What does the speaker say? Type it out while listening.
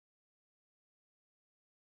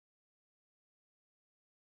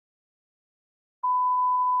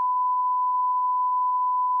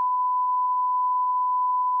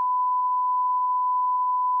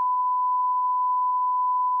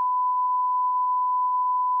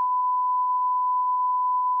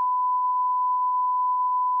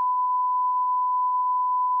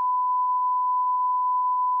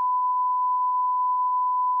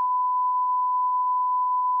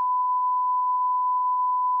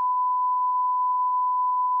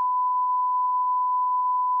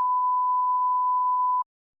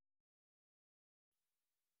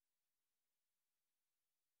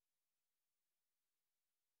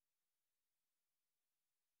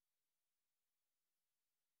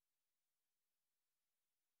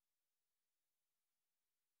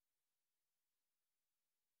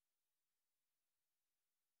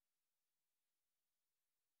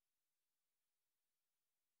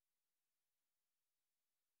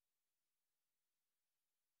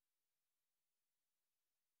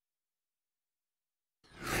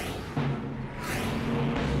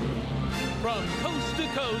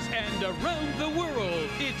Atrios and around the world.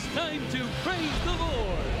 It's time to praise the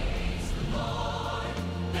Lord. Praise the Lord,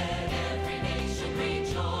 let every nation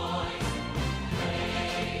rejoice.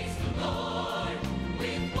 Praise the Lord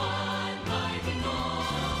with one mighty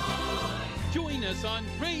noise. Join us on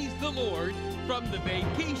Praise the Lord from the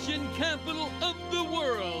vacation capital of the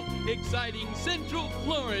world, exciting Central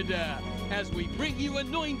Florida, as we bring you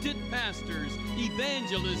anointed pastors,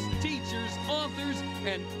 evangelists, teachers, authors,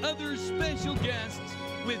 and other special guests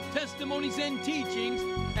with testimonies and teachings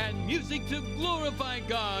and music to glorify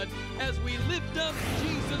God as we lift up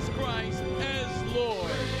Jesus Christ as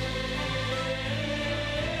Lord.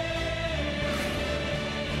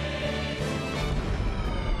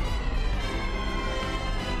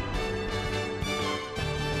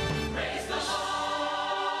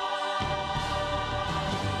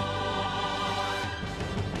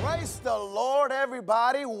 Praise the Lord,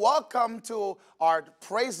 everybody. Welcome to our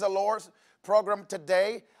Praise the Lord program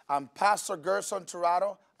today. I'm Pastor Gerson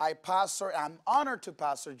Tirado. I'm honored to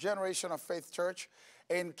pastor Generation of Faith Church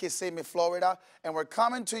in Kissimmee, Florida. And we're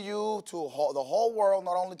coming to you to the whole world,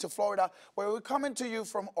 not only to Florida, where we're coming to you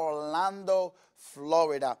from Orlando,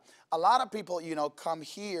 Florida. A lot of people, come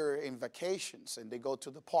here in vacations and they go to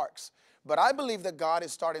the parks. But I believe that God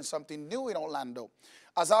is starting something new in Orlando.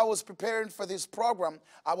 As I was preparing for this program,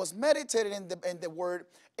 I was meditating in the word,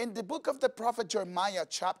 in the book of the prophet Jeremiah,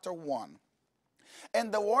 chapter 1.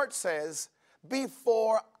 And the word says,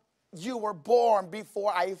 before you were born,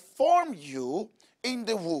 before I formed you in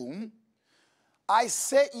the womb, I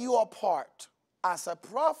set you apart as a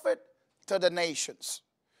prophet to the nations.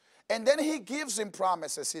 And then he gives him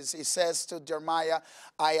promises. He says to Jeremiah,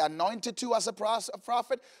 I anointed you as a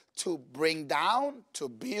prophet to bring down, to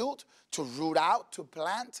build, to root out, to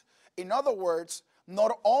plant. In other words,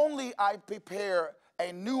 not only I prepare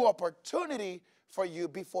a new opportunity for you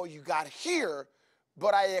before you got here,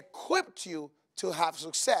 but I equipped you to have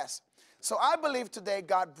success. So I believe today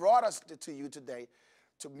God brought us to you today,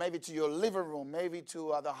 to maybe to your living room, maybe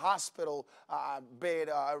to the hospital bed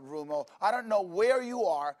room, or I don't know where you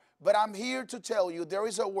are, but I'm here to tell you there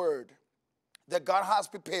is a word that God has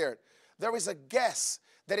prepared. There is a guest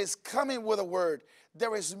that is coming with a word.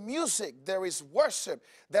 There is music, there is worship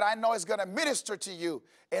that I know is going to minister to you.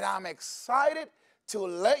 And I'm excited to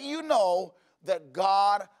let you know that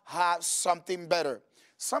God has something better.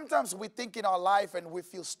 Sometimes we think in our life and we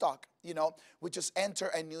feel stuck. We just enter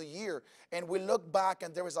a new year and we look back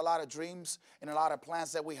and there is a lot of dreams and a lot of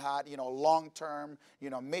plans that we had, long term,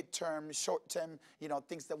 midterm, short term,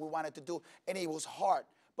 things that we wanted to do. And it was hard.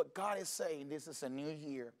 But God is saying this is a new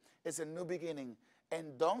year. It's a new beginning.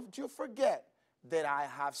 And don't you forget that I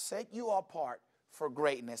have set you apart for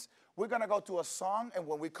greatness. We're going to go to a song, and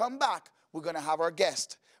when we come back, we're going to have our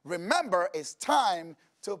guest. Remember, it's time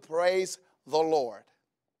to praise the Lord.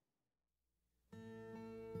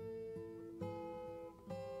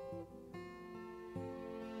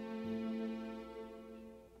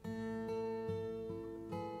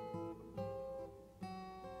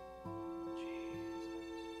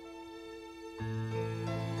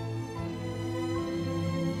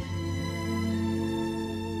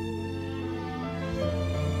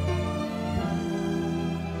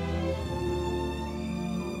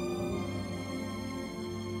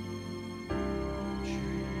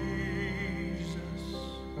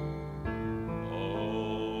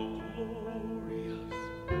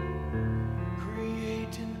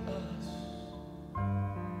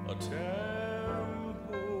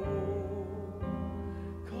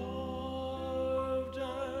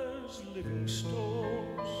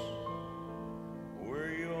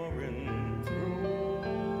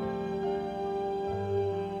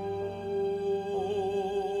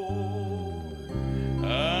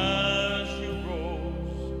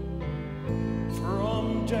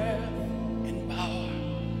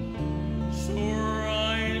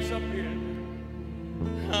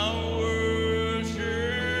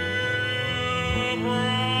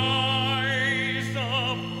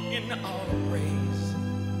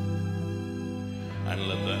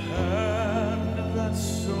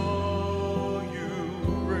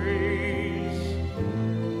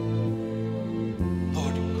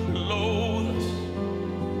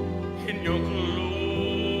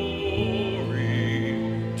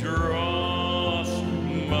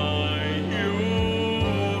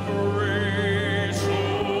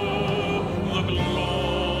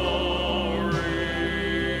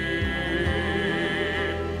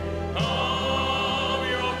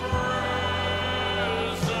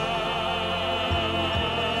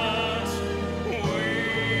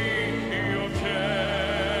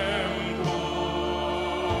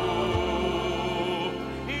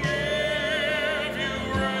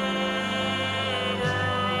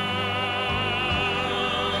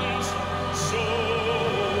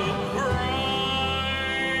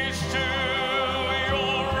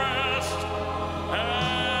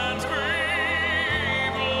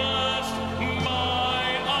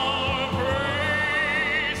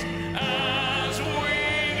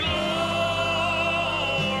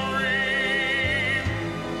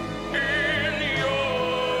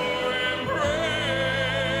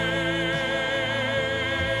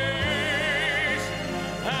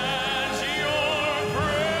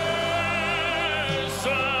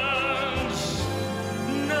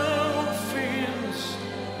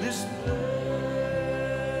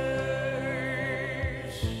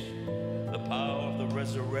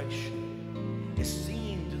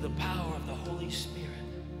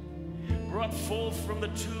 brought forth from the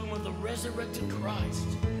tomb of the resurrected Christ,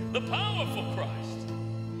 the powerful Christ.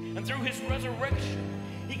 And through his resurrection,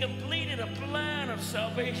 he completed a plan of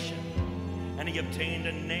salvation. And he obtained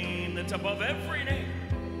a name that's above every name,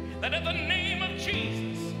 that at the name of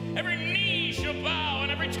Jesus, every knee shall bow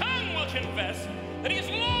and every tongue will confess that he is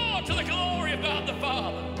Lord to the glory of God the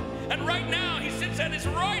Father. And right now he sits at his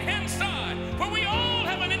right-hand side, for we all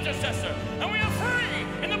have an intercessor, and we are free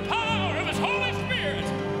in the power of his Holy Spirit.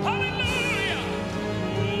 Hallelujah!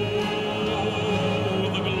 Oh, the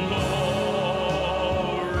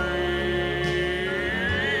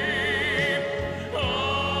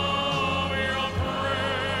glory of your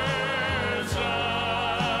presence.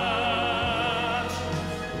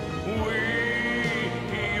 We,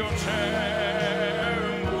 your temple,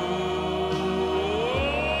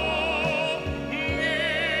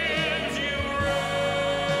 gives you reverence.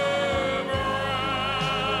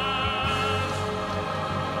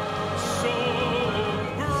 So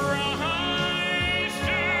rise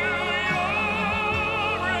to your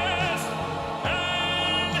rest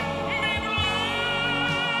and be blessed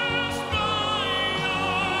by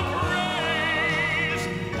your praise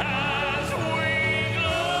as we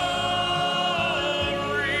glory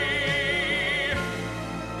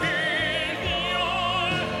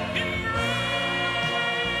in your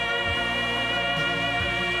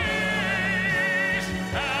embrace,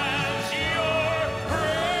 as your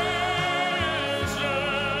presence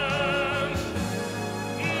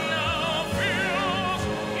now fills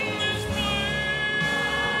this place.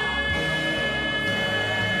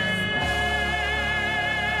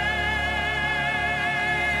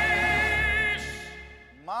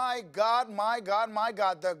 My God, my God, my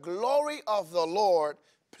God, the glory of the Lord,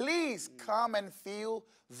 please come and fill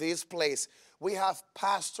this place. We have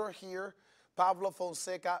pastor here, Pablo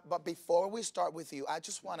Fonseca, but before we start with you, I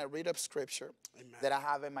just want to read up scripture that I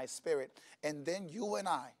have in my spirit, and then you and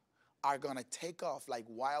I are going to take off like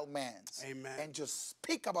wild mans Amen. and just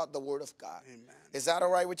speak about the word of God. Amen. Is that all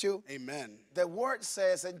right with you? Amen. The word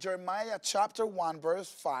says in Jeremiah chapter 1, verse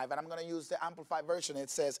 5, and I'm going to use the Amplified version, it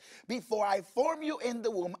says, before I formed you in the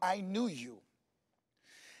womb, I knew you.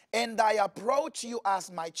 And I approached you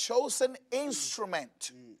as my chosen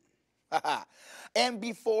instrument. And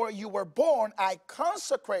before you were born, I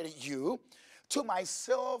consecrated you to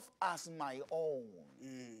myself as my own.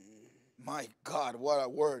 My God, what a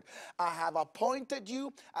word. I have appointed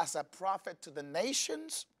you as a prophet to the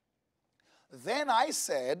nations. Then I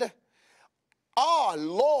said, ah,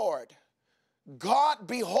 Lord, God,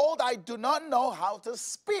 behold, I do not know how to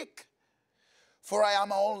speak, for I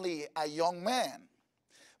am only a young man.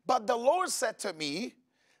 But the Lord said to me,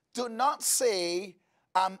 do not say,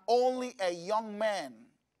 I'm only a young man,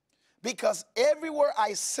 because everywhere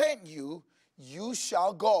I send you, you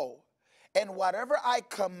shall go. And whatever I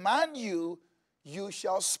command you, you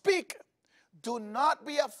shall speak. Do not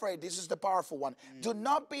be afraid. This is the powerful one. Do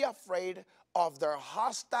not be afraid of their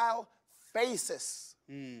hostile faces.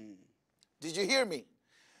 Did you hear me?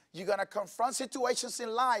 You're going to confront situations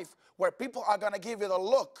in life where people are going to give you the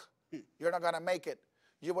look. You're not going to make it.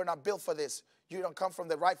 You were not built for this. You don't come from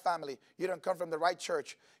the right family. You don't come from the right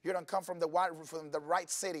church. You don't come from the right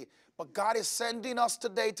city. But God is sending us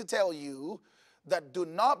today to tell you that do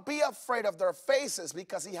not be afraid of their faces,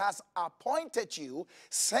 because he has appointed you,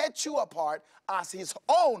 set you apart as his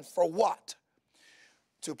own for what?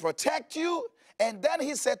 To protect you. And then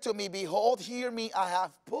he said to me, behold, hear me, I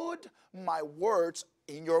have put my words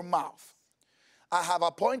in your mouth. I have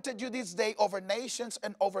appointed you this day over nations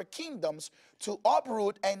and over kingdoms, to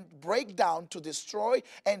uproot and break down, to destroy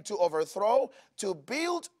and to overthrow, to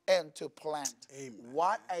build and to plant. Amen.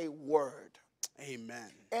 What a word.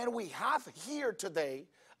 Amen. And we have here today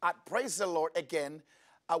at Praise the Lord again,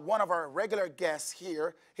 one of our regular guests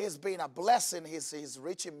here. He's been a blessing. He's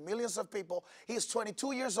reaching millions of people. He's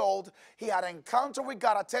 22 years old. He had an encounter with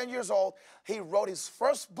God at 10 years old. He wrote his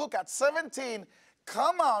first book at 17.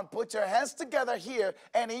 Come on, put your hands together here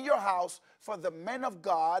and in your house for the man of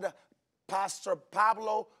God, Pastor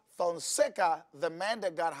Pablo Fonseca, the man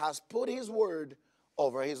that God has put his word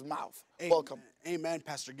over his mouth. Amen. Welcome. Amen,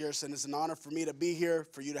 Pastor Gerson. It's an honor for me to be here,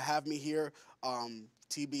 for you to have me here,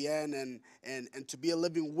 TBN, and to be a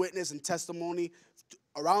living witness and testimony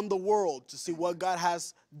around the world to see what God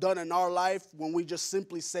has done in our life when we just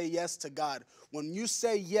simply say yes to God. When you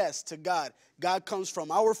say yes to God, God comes from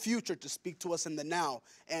our future to speak to us in the now.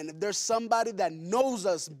 And if there's somebody that knows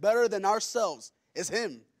us better than ourselves, it's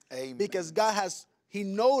him. Amen. Because God has, he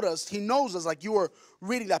knows us like you were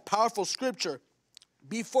reading that powerful scripture.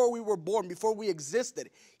 Before we were born, before we existed,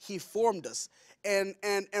 he formed us. And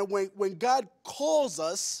when God calls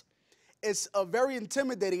us it's very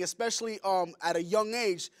intimidating, especially at a young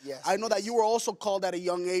age. Yes, I know that yes. you were also called at a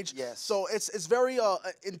young age. Yes. So it's very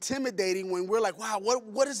intimidating when we're like, wow,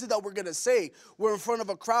 what is it that we're gonna say? We're in front of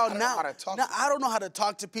a crowd I don't now. know how to talk now to I don't know how to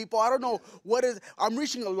talk to people. I don't know what is. I'm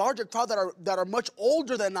reaching a larger crowd that are much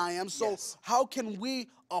older than I am. So Yes. how can we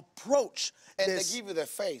approach And this? they give you the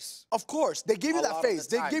face. Of course, they give you A that lot of face.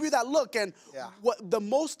 the They give you times. that look. And Yeah. what the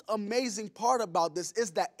most amazing part about this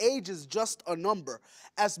is that age is just a number.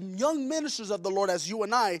 As young ministers of the Lord, as you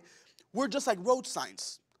and I, we're just like road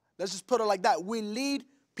signs. Let's just put it like that. We lead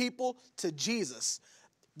people to Jesus.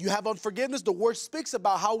 You have unforgiveness. The word speaks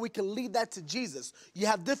about how we can lead that to Jesus. You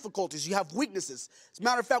have difficulties. You have weaknesses. As a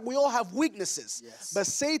matter of fact, we all have weaknesses. Yes. But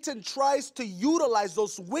Satan tries to utilize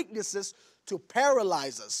those weaknesses to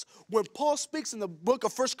paralyze us. When Paul speaks in the book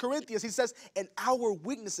of 1 Corinthians, he says, in our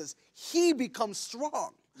weaknesses, he becomes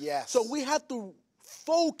strong. Yes. So we have to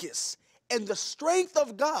focus in the strength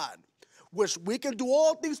of God, which we can do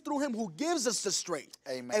all things through him who gives us the strength.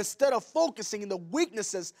 Amen. Instead of focusing in the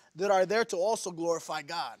weaknesses that are there to also glorify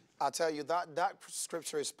God. I'll tell you, that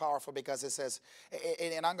scripture is powerful because it says,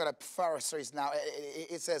 and I'm going to paraphrase now,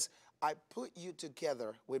 it says, I put you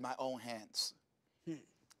together with my own hands.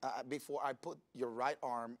 Before I put your right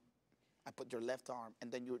arm, I put your left arm,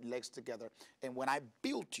 and then your legs together. And when I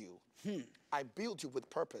built you, I built you with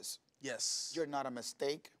purpose. Yes. You're not a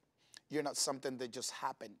mistake. You're not something that just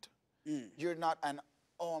happened. You're not an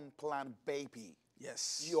unplanned baby.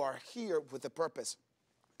 Yes. You are here with a purpose.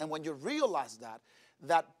 And when you realize that,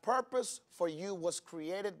 that purpose for you was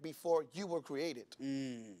created before you were created.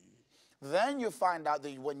 Then you find out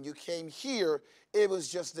that when you came here, it was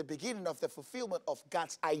just the beginning of the fulfillment of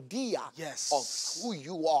God's idea Yes. of who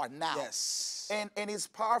you are now. Yes. And it's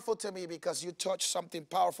powerful to me because you touched something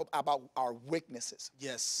powerful about our weaknesses.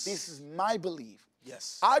 Yes. This is my belief.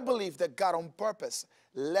 Yes. I believe that God on purpose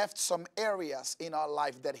left some areas in our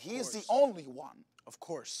life that he is the only one Of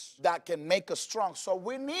course. that can make us strong. So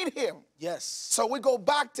we need him. Yes. So we go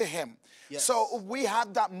back to him. Yes. So we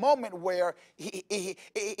have that moment where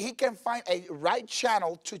he can find a right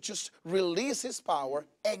channel to just release his power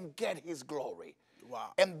and get his glory.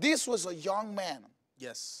 Wow. And this was a young man.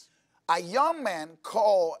 Yes. A young man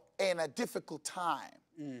called in a difficult time.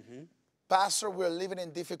 Pastor, we're living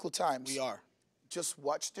in difficult times. We are. Just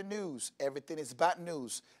watch the news. Everything is bad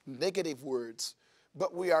news, negative words.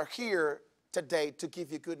 But we are here today to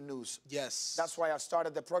give you good news. Yes. That's why I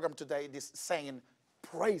started the program today this saying,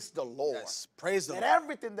 praise the Lord. Yes. Praise the Let Lord.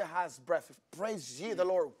 everything that has breath, praise ye the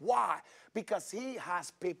Lord. Why? Because he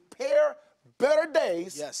has prepared better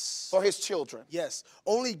days Yes. for his children. Yes.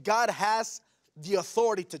 Only God has the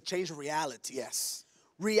authority to change reality. Yes.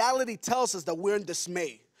 Reality tells us that we're in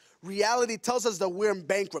dismay. Reality tells us that we're in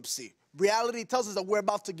bankruptcy. Reality tells us that we're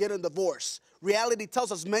about to get a divorce. Reality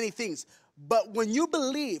tells us many things. But when you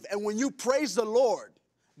believe and when you praise the Lord,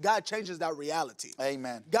 God changes that reality.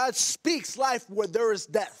 Amen. God speaks life where there is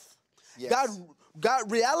death. Yes.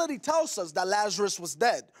 Reality tells us that Lazarus was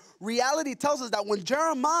dead. Reality tells us that when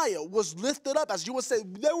Jeremiah was lifted up, as you would say,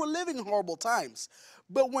 they were living in horrible times.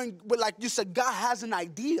 But like you said, God has an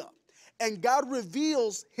idea. And God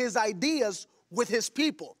reveals his ideas with his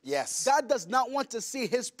people. Yes. God does not want to see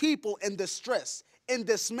his people in distress, in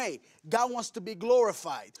dismay. God wants to be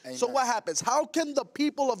glorified. So Amen. what happens? How can the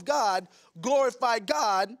people of God glorify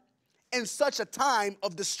God in such a time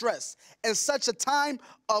of distress, in such a time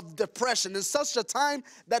of depression, in such a time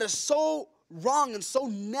that is so wrong and so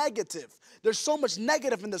negative? There's so much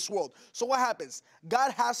negative in this world. So what happens?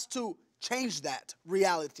 God has to change that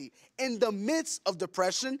reality. In the midst of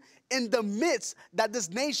depression, in the midst that this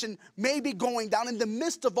nation may be going down, in the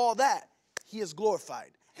midst of all that, he is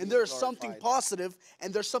glorified. And there's something positive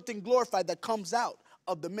and there's something glorified that comes out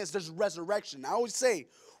of the midst. There's resurrection. I always say,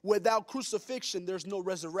 without crucifixion, there's no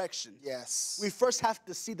resurrection. Yes. We first have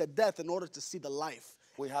to see the death in order to see the life.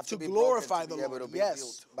 We have to be glorify broken to the be able Lord. to be Yes.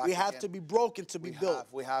 built back We have again. to be broken to be built.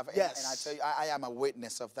 We have. Yes. And I tell you, I am a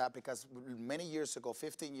witness of that because many years ago,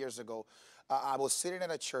 15 years ago, I was sitting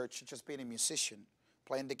in a church, just being a musician,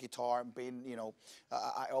 playing the guitar, and being,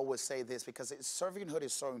 I always say this because servanthood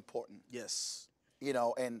is so important. Yes.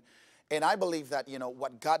 And I believe that,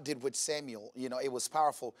 what God did with Samuel, it was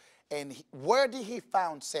powerful. And where did he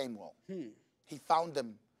found Samuel? He found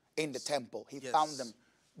them in the temple. He found them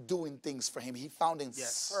doing things for him. He found them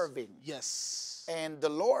serving. Yes. And the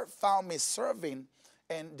Lord found me serving,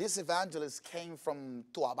 and this evangelist came from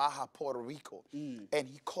Tuabaja, Puerto Rico, and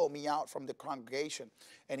he called me out from the congregation,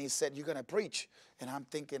 and he said, "You're going to preach." And I'm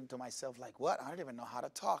thinking to myself, like, what? I don't even know how to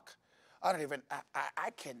talk. I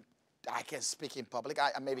can speak in public.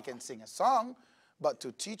 I maybe can sing a song, but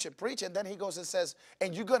to teach and preach. And then he goes and says,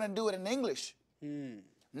 and you're going to do it in English.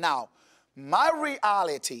 Now, my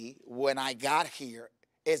reality when I got here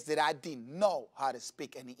is that I didn't know how to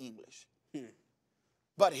speak any English.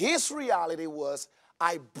 But his reality was,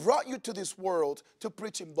 I brought you to this world to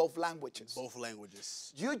preach in both languages. Both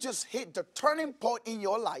languages. You just hit the turning point in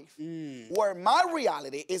your life where my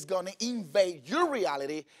reality is going to invade your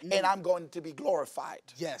reality and I'm going to be glorified.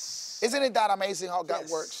 Yes. Isn't it that amazing how God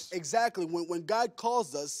Yes, works? Exactly. When God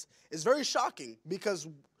calls us, it's very shocking because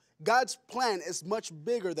God's plan is much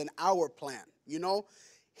bigger than our plan. You know,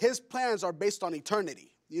 his plans are based on eternity.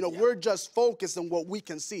 You know, we're just focused on what we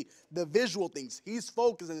can see, the visual things. He's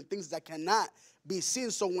focused on the things that cannot be seen.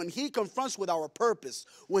 So when he confronts with our purpose,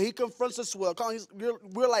 when he confronts us with a calling,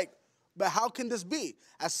 we're like, but how can this be?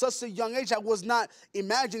 At such a young age, I was not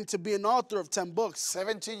imagining to be an author of 10 books.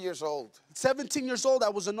 17 years old. 17 years old, I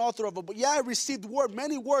was an author of a book. Yeah, I received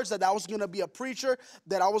many words that I was going to be a preacher,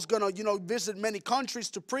 that I was going to, you know, visit many countries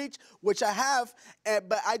to preach, which I have,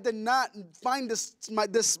 but I did not find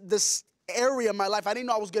this area in my life. I didn't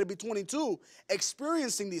know I was going to be 22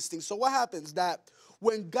 experiencing these things. So what happens that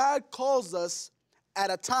when God calls us at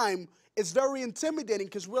a time, it's very intimidating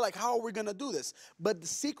because we're like, how are we going to do this? But the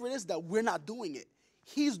secret is that we're not doing it.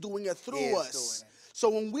 He's doing it through us. So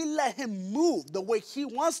when we let him move the way he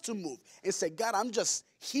wants to move and say, God, I'm just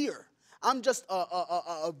here. I'm just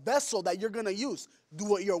a vessel that you're going to use.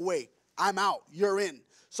 Do it your way. I'm out. You're in.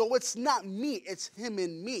 So it's not me. It's him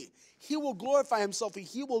in me. He will glorify himself and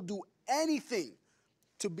he will do anything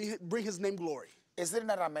to bring his name glory. Isn't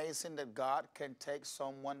it amazing that God can take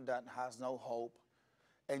someone that has no hope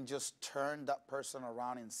and just turn that person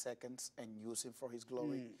around in seconds and use him for his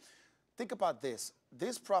glory? Think about this.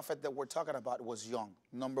 This prophet that we're talking about was young,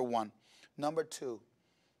 number one. Number two,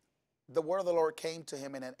 the word of the Lord came to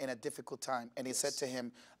him in a difficult time, and he said to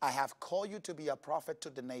him, I have called you to be a prophet to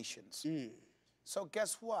the nations. So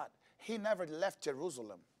guess what? He never left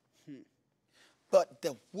Jerusalem. But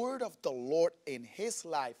the word of the Lord in his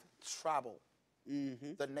life traveled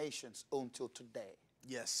the nations until today.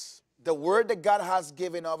 Yes. The word that God has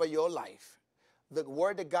given over your life, the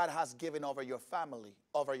word that God has given over your family,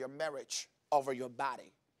 over your marriage, over your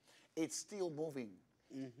body, it's still moving.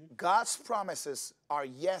 God's promises are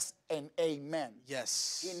yes and amen.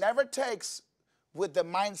 Yes. He never takes with the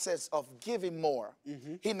mindset of giving more.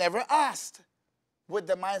 He never asked with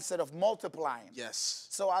the mindset of multiplying. Yes.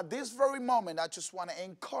 So at this very moment, I just want to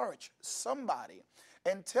encourage somebody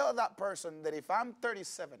and tell that person that if I'm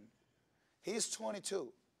 37, he's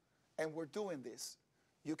 22, and we're doing this,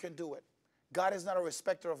 you can do it. God is not a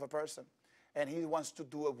respecter of a person, and he wants to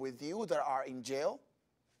do it with you that are in jail.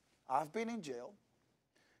 I've been in jail.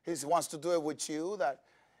 He wants to do it with you that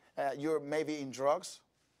you're maybe in drugs.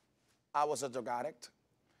 I was a drug addict.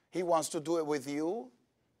 He wants to do it with you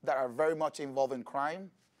that are very much involved in crime.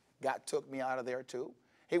 God took me out of there too.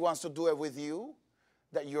 He wants to do it with you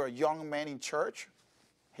that you're a young man in church.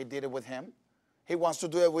 He did it with him. He wants to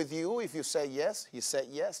do it with you if you say yes. He said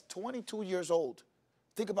yes. 22 years old.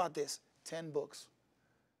 Think about this. 10 books.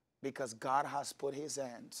 Because God has put his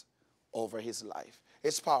hands over his life.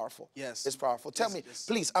 It's powerful. Yes. It's powerful. Tell me, Yes.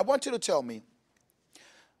 please, I want you to tell me,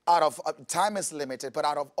 out of, time is limited, but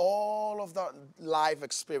out of all of the life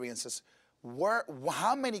experiences,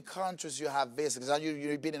 how many countries you have visited? Because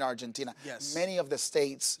you've been in Argentina. Yes. Many of the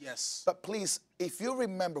states. Yes. But please, if you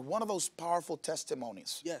remember one of those powerful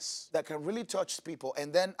testimonies Yes. that can really touch people,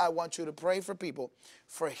 and then I want you to pray for people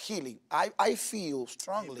for healing. I feel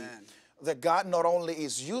strongly Amen. that God not only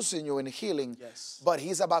is using you in healing, Yes. but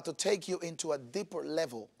he's about to take you into a deeper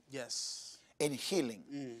level Yes. in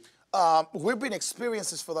healing. We've been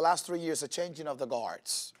experiencing for the last 3 years a changing of the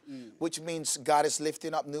guards, which means God is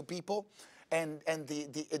lifting up new people, and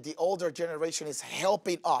the older generation is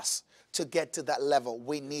helping us to get to that level.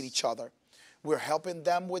 We need each other. We're helping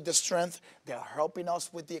them with the strength. They're helping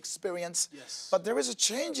us with the experience. Yes. But there is a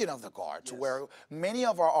changing of the guards where many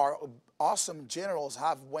of our awesome generals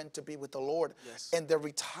have went to be with the Lord, Yes. and they're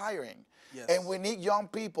retiring. Yes. And we need young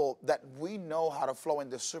people that we know how to flow in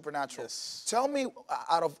the supernatural. Yes. Tell me,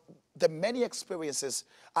 out of the many experiences,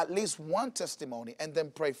 at least one testimony, and then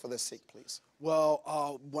pray for the sick, please.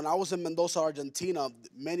 Well, when I was in Mendoza, Argentina,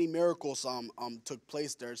 many miracles took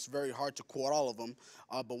place there. It's very hard to quote all of them,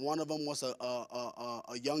 but one of them was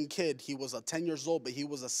a young kid. He was 10 years old, but he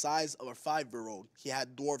was the size of a 5-year-old. He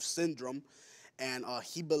had dwarf syndrome, and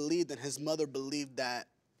he believed, and his mother believed that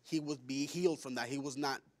he would be healed from that. He was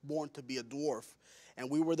not born to be a dwarf. And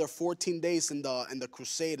we were there 14 days in the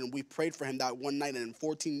crusade, and we prayed for him that one night. And in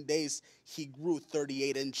 14 days, he grew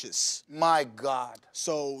 38 inches. My God.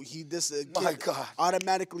 So My God.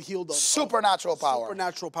 automatically healed. Supernatural power.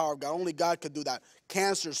 Supernatural power of God. Only God could do that.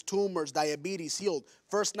 Cancers, tumors, diabetes healed.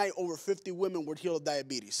 First night, over 50 women were healed of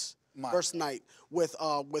diabetes. First night, with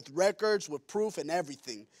records, with proof, and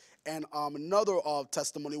everything. And another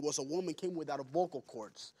testimony was a woman came without vocal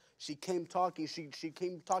cords. She came talking. She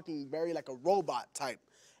came talking very like a robot type.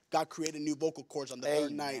 God created new vocal cords on the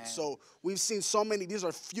third night. So we've seen so many. These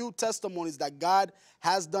are few testimonies that God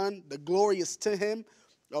has done. The glory is to Him.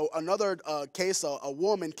 Oh, another case, a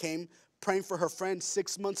woman came praying for her friend,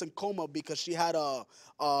 6 months in coma because she had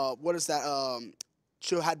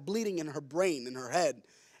she had bleeding in her brain, in her head.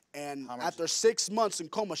 And after 6 months in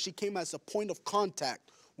coma, she came as a point of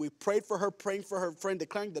contact. We prayed for her, praying for her friend,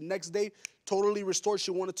 declaring the next day, totally restored. She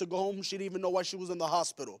wanted to go home. She didn't even know why she was in the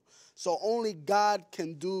hospital. So only God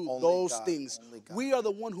can do those things. We are the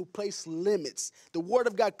one who place limits. The Word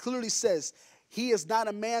of God clearly says, He is not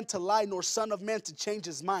a man to lie, nor son of man to change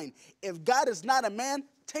his mind. If God is not a man,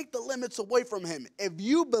 take the limits away from Him. If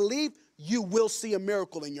you believe, you will see a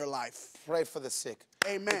miracle in your life. Pray for the sick.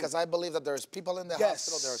 Amen. Because I believe that there's people in the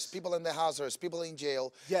hospital, there's people in the house, there's people in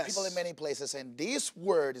jail, people in many places, and this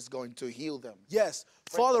word is going to heal them. Yes.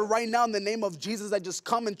 Father, right now in the name of Jesus, I just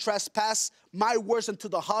come and trespass my words into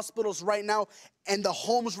the hospitals right now and the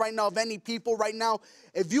homes right now of any people right now.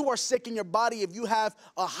 If you are sick in your body, if you have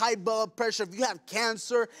a high blood pressure, if you have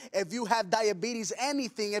cancer, if you have diabetes,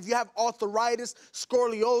 anything, if you have arthritis,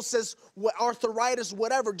 scoliosis, arthritis,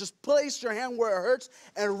 whatever, just place your hand where it hurts.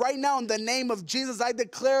 And right now in the name of Jesus, I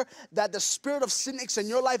declare that the spirit of cynics in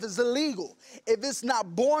your life is illegal. If it's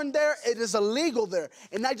not born there, it is illegal there.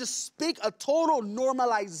 And I just speak a total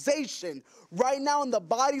normalization right now in the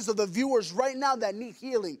bodies of the viewers right now that need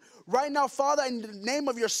healing. Right now, Father, in the name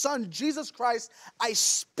of your Son, Jesus Christ, I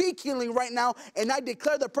speak healing right now, and I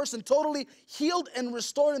declare the person totally healed and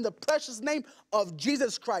restored in the precious name of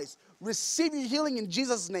Jesus Christ. Receive your healing in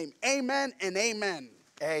Jesus' name. Amen and amen.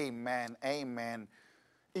 Amen. Amen.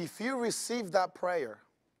 If you receive that prayer,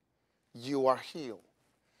 you are healed.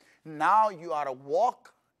 Now you are to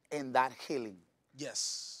walk in that healing.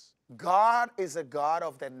 Yes. God is a God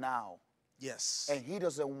of the now. Yes. And He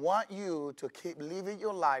doesn't want you to keep living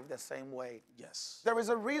your life the same way. Yes. There is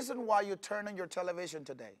a reason why you turn on your television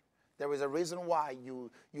today. There is a reason why you're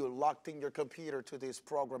locked in your computer to this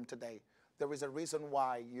program today. There is a reason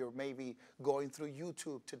why you're maybe going through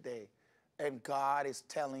YouTube today. And God is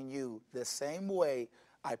telling you the same way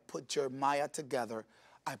I put Jeremiah together,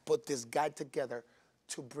 I put this guy together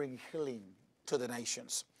to bring healing to the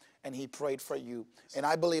nations. And he prayed for you. And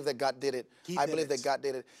I believe that God did it. I believe that God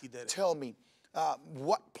did it. He did it. Tell me,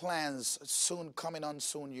 what plans coming on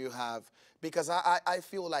soon you have? Because I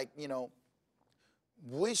feel like, you know,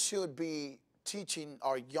 we should be teaching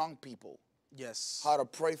our young people how to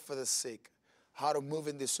pray for the sick, how to move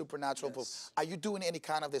in the supernatural. Are you doing any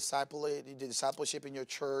kind of discipleship in your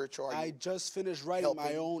church? Or I just finished writing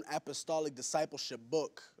my own apostolic discipleship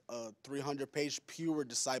book, a 300-page pure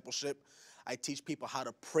discipleship. I teach people how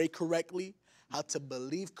to pray correctly, how to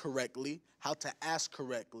believe correctly, how to ask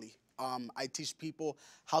correctly. I teach people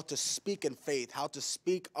how to speak in faith, how to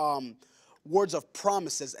speak words of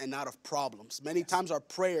promises and not of problems. Many times our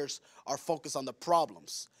prayers are focused on the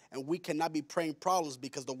problems. And we cannot be praying problems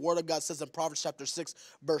because the Word of God says in Proverbs chapter 6,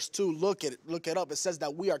 verse 2, look it up. It says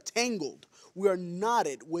that we are tangled, we are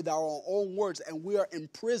knotted with our own words, and we are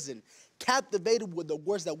imprisoned, captivated with the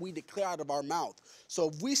words that we declare out of our mouth. So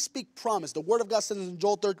if we speak promise, the Word of God says in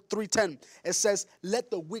Joel 3:10, it says,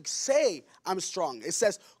 let the weak say, I'm strong. It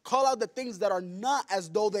says, call out the things that are not as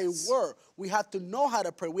though they were. We have to know how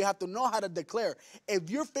to pray. We have to know how to declare. If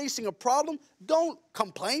you're facing a problem, don't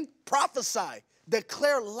complain, prophesy.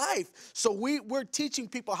 Declare life. So we're teaching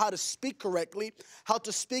people how to speak correctly, how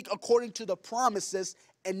to speak according to the promises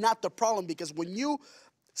and not the problem. Because when you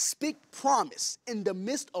speak promise in the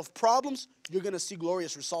midst of problems, you're going to see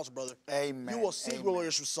glorious results, brother. Amen. You will see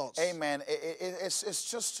glorious results. Amen.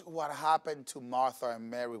 It's just what happened to Martha and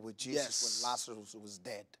Mary with Jesus when Lazarus was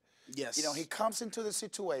dead. Yes. You know, he comes into the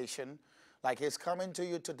situation like he's coming to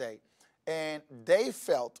you today, and they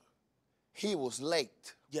felt he was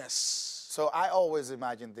late. Yes. So I always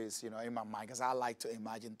imagine this, you know, in my mind, because I like to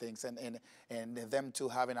imagine things and them two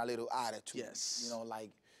having a little attitude. Yes. You know,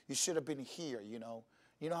 like, you should have been here, you know.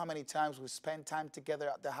 You know how many times we spent time together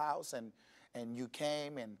at the house and you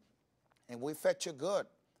came and we fed you good,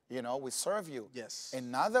 you know, we served you. Yes. And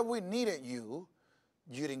now that we needed you,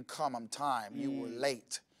 you didn't come on time. You were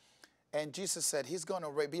late. And Jesus said he's going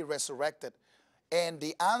to be resurrected And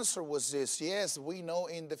the answer was this: yes, we know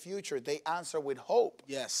in the future. They answer with hope.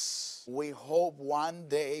 Yes. We hope one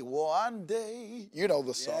day, you know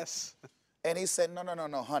the song. Yes. And he said, no, no, no,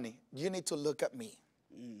 no, honey, you need to look at me.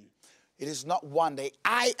 It is not one day.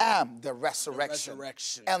 I am the resurrection,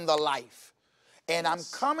 and the life. And I'm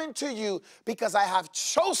coming to you because I have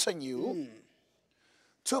chosen you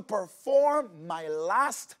to perform my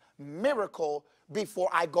last miracle before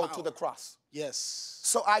I go to the cross. Yes.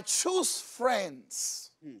 So I choose friends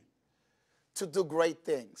to do great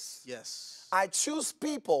things. Yes. I choose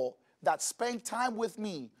people that spend time with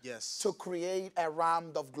me Yes. to create a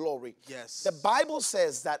round of glory. Yes. The Bible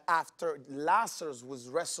says that after Lazarus was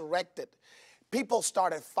resurrected, people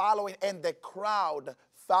started following, and the crowd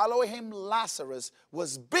following him, Lazarus,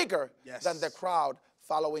 was bigger than the crowd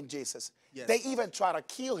following Jesus. Yes. They even tried to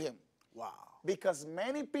kill him. Wow. Because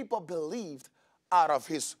many people believed out of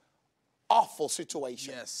his awful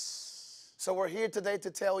situation. Yes. So we're here today to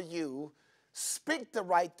tell you, speak the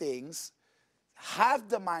right things, have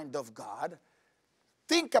the mind of God,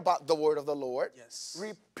 think about the word of the Lord, Yes.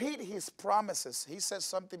 repeat his promises. He says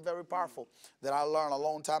something very powerful that I learned a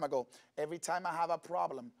long time ago. Every time I have a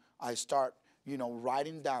problem, I start,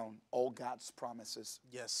 writing down all God's promises.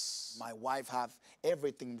 Yes. My wife have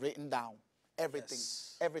everything written down.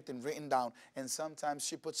 Everything written down. And sometimes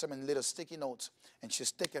she puts them in little sticky notes, and she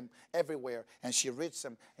stick them everywhere, and she reads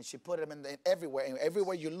them, and she put them in everywhere. And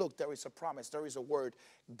everywhere you look, there is a promise, there is a word.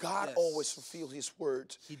 God always fulfills his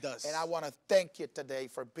word. He does. And I want to thank you today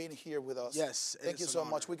for being here with us. Yes, thank you so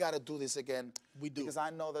much. We got to do this again. We do. Because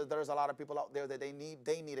I know that there's a lot of people out there that they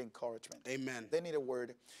need encouragement. Amen. They need a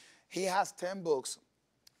word. He has 10 books.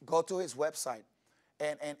 Go to his website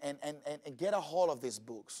and get a hold of these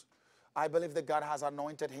books. I believe that God has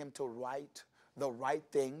anointed him to write the right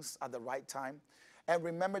things at the right time. And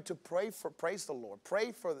remember to praise the Lord.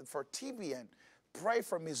 Pray for TBN. Pray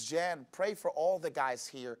for Miss Jan. Pray for all the guys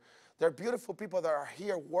here. They're beautiful people that are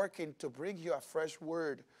here working to bring you a fresh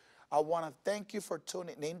word. I want to thank you for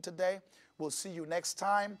tuning in today. We'll see you next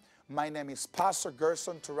time. My name is Pastor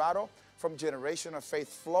Gerson Tirado from Generation of Faith,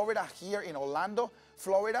 Florida, here in Orlando,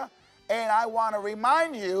 Florida. And I want to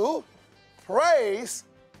remind you, praise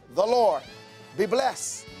the Lord. Be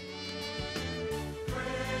blessed.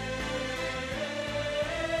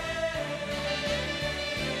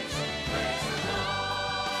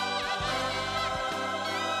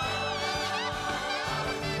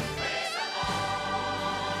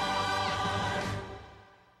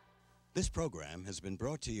 This program has been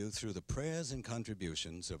brought to you through the prayers and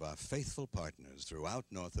contributions of our faithful partners throughout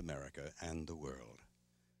North America and the world.